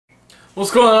What's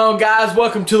going on, guys?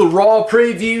 Welcome to the Raw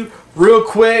preview. Real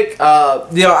quick, I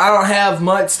don't have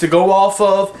much to go off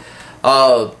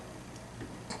of.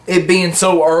 It being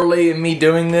so early and me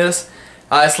doing this,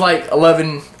 it's like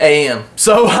 11 a.m.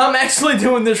 So I'm actually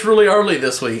doing this really early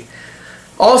this week.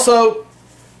 Also,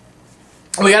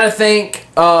 we got to think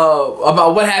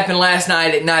about what happened last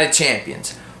night at Night of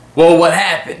Champions. Well, what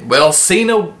happened? Well,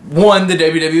 Cena won the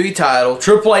WWE title.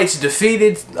 Triple H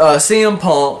defeated CM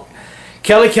Punk.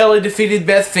 Kelly defeated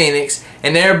Beth Phoenix,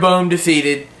 and Airboom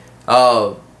defeated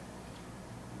Awesome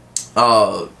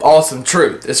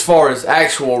Truth as far as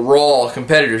actual Raw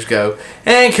competitors go.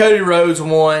 And Cody Rhodes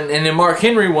won, and then Mark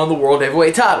Henry won the World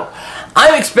Heavyweight title.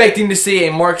 I'm expecting to see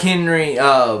a Mark Henry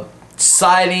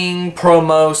sighting,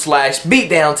 promo /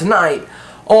 beatdown tonight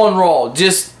on Raw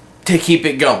just to keep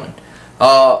it going.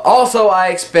 Also, I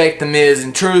expect The Miz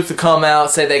and Truth to come out,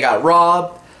 say they got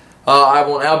robbed. I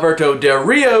want Alberto Del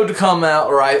Rio to come out,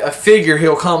 or I figure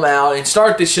he'll come out and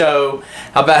start the show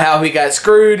about how he got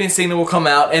screwed, and Cena will come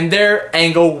out, and their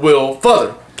angle will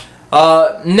further.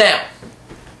 Now,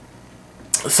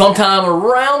 sometime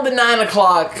around the 9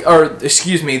 o'clock, or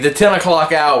excuse me, the 10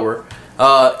 o'clock hour,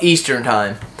 Eastern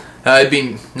time, it'd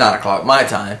be 9 o'clock my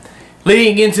time,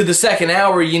 leading into the second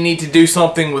hour, you need to do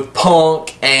something with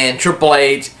Punk and Triple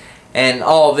H and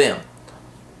all of them.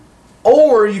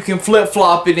 Or you can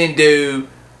flip-flop it and do,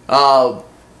 you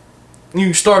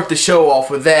can start the show off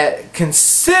with that.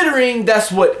 Considering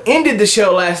that's what ended the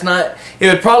show last night, it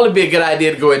would probably be a good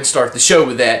idea to go ahead and start the show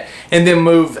with that. And then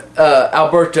move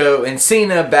Alberto and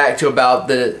Cena back to about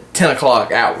the 10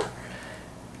 o'clock hour.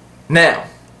 Now,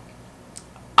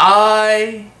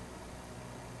 I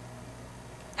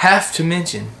have to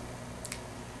mention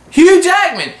Hugh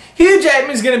Jackman. Hugh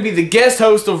Jackman is going to be the guest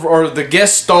host of, or the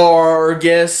guest star, or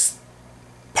guest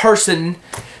person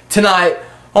tonight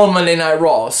on Monday Night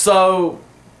Raw. So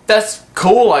that's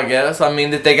cool, I guess. I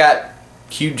mean, that they got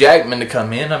Hugh Jackman to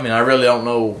come in. I mean, I really don't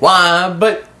know why,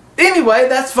 but anyway,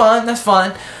 that's fine. That's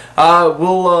fine.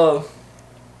 We'll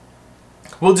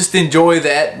just enjoy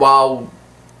that while,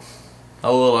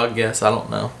 I guess, I don't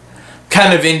know.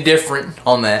 Kind of indifferent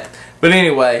on that. But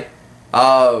anyway,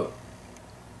 so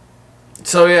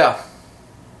yeah.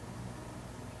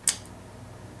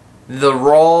 The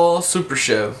Raw Super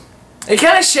Show. It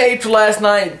kind of shaped last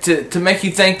night to make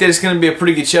you think that it's going to be a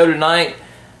pretty good show tonight.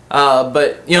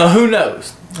 But, you know, who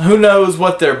knows? Who knows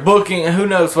what they're booking and who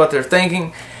knows what they're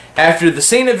thinking. After the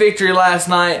Cena victory last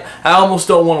night, I almost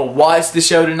don't want to watch the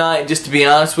show tonight, just to be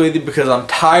honest with you, because I'm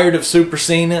tired of Super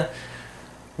Cena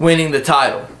winning the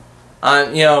title.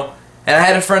 And I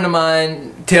had a friend of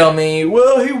mine tell me,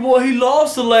 well, he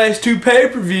lost the last 2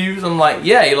 pay-per-views. I'm like,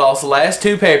 yeah, he lost the last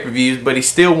 2 pay-per-views, but he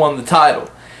still won the title.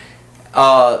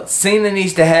 Cena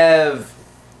needs to have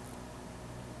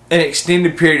an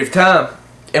extended period of time.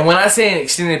 And when I say an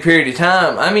extended period of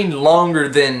time, I mean longer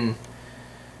than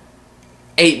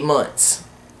 8 months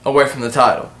away from the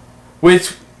title.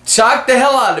 Which shocked the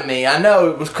hell out of me. I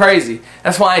know, it was crazy.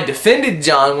 That's why I defended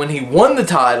John when he won the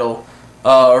title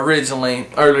originally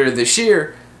earlier this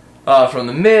year from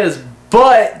The Miz,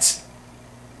 but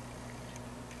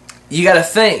you got to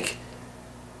think,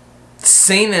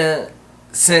 Cena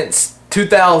since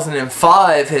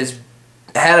 2005 has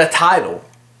had a title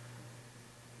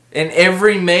in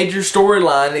every major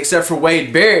storyline except for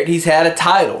Wade Barrett. He's had a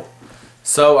title,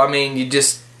 so I mean, you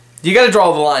got to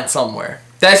draw the line somewhere.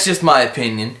 That's just my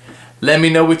opinion. Let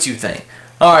me know what you think.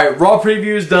 Alright, Raw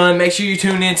preview is done. Make sure you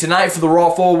tune in tonight for the Raw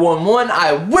 411.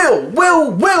 I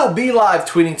will be live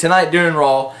tweeting tonight during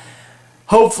Raw.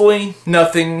 Hopefully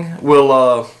nothing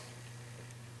will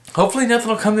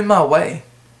come in my way.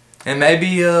 And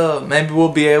maybe we'll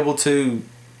be able to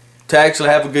actually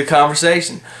have a good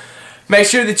conversation. Make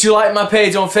sure that you like my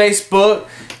page on Facebook,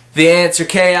 The Answer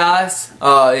Chaos.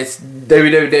 It's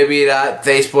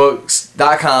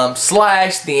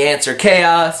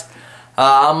www.facebook.com/TheAnswerChaos.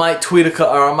 I might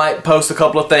I might post a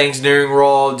couple of things during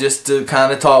Raw just to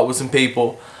kind of talk with some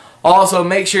people. Also,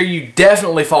 make sure you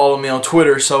definitely follow me on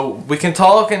Twitter so we can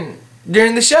talk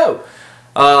during the show.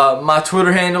 My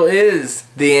Twitter handle is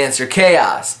The Answer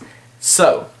Chaos.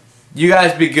 So, you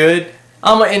guys be good.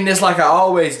 I'm going to end this like I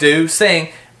always do, saying,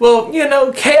 well, you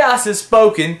know, chaos is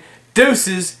spoken,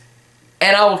 deuces,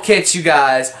 and I will catch you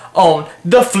guys on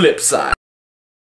the flip side.